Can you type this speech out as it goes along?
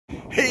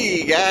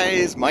Hey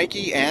guys,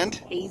 Mikey and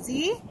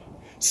Hazy.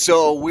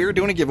 So we're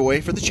doing a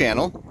giveaway for the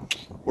channel.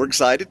 We're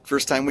excited,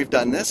 first time we've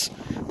done this.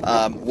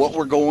 What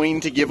we're going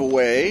to give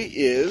away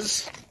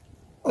is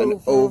an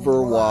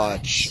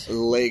Overwatch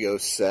Lego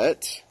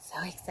set.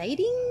 So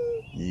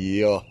exciting.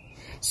 Yeah.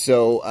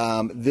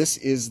 So this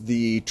is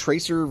the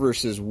Tracer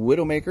versus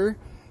Widowmaker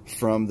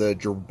from the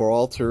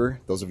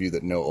Gibraltar. Those of you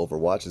that know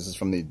Overwatch, this is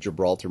from the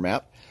Gibraltar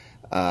map.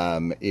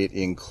 It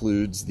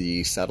includes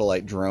the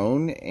satellite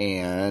drone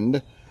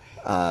and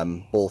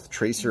both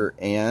Tracer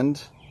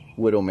and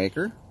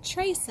Widowmaker.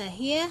 Tracer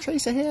here.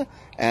 Tracer here.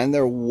 And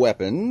their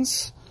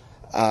weapons.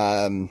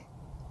 And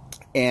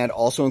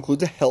also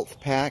includes a health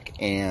pack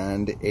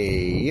and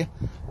a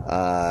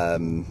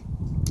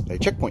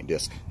checkpoint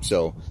disc.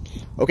 So,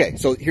 okay,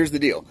 so here's the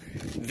deal.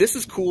 This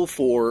is cool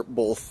for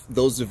both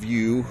those of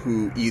you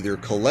who either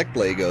collect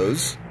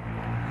Legos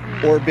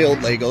or build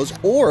Legos,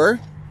 or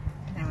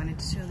I wanted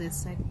to show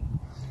this side.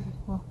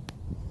 Cool.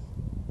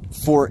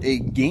 For a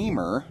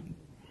gamer,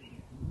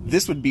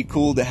 this would be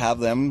cool to have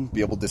them be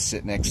able to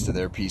sit next to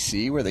their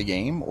PC where they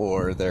game,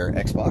 or their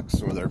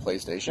Xbox or their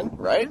PlayStation,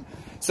 right?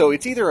 So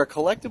it's either a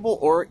collectible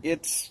or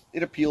it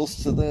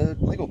appeals to the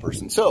Lego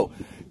person. So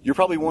you're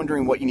probably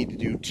wondering what you need to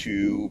do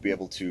to be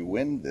able to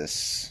win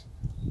this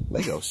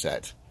Lego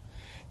set.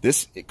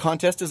 This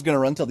contest is going to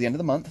run till the end of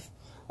the month.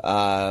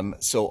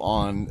 So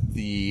on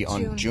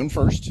June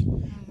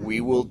 1st,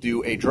 we will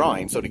do a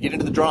drawing. So to get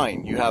into the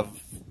drawing, you have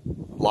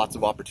lots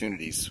of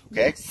opportunities,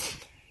 okay? Yes.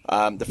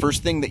 The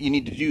first thing that you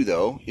need to do,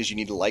 though, is you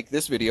need to like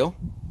this video.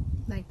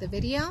 Like the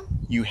video.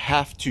 You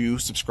have to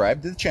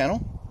subscribe to the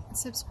channel.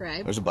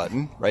 Subscribe. There's a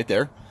button right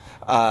there.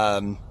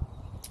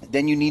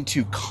 Then you need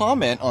to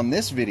comment on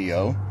this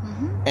video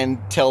and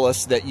tell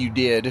us that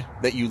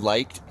you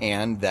liked,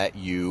 and that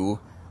you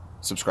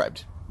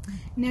subscribed.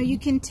 Now you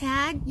can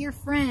tag your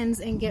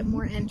friends and get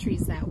more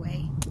entries that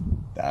way.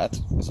 That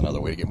is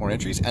another way to get more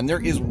entries. And there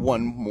is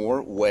one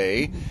more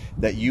way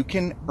that you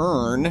can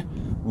earn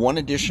one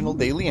additional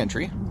daily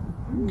entry.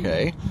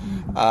 Okay.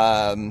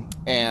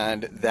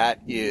 And that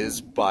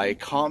is by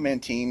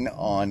commenting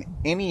on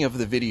any of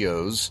the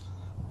videos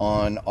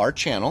on our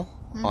channel,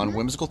 on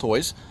Whimsical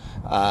Toys.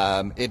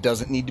 It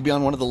doesn't need to be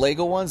on one of the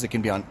Lego ones. It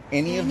can be on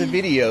any of the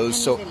videos.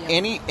 So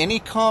any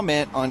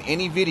comment on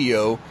any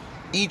video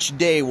each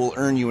day will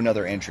earn you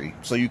another entry.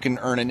 So you can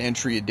earn an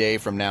entry a day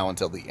from now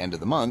until the end of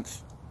the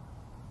month.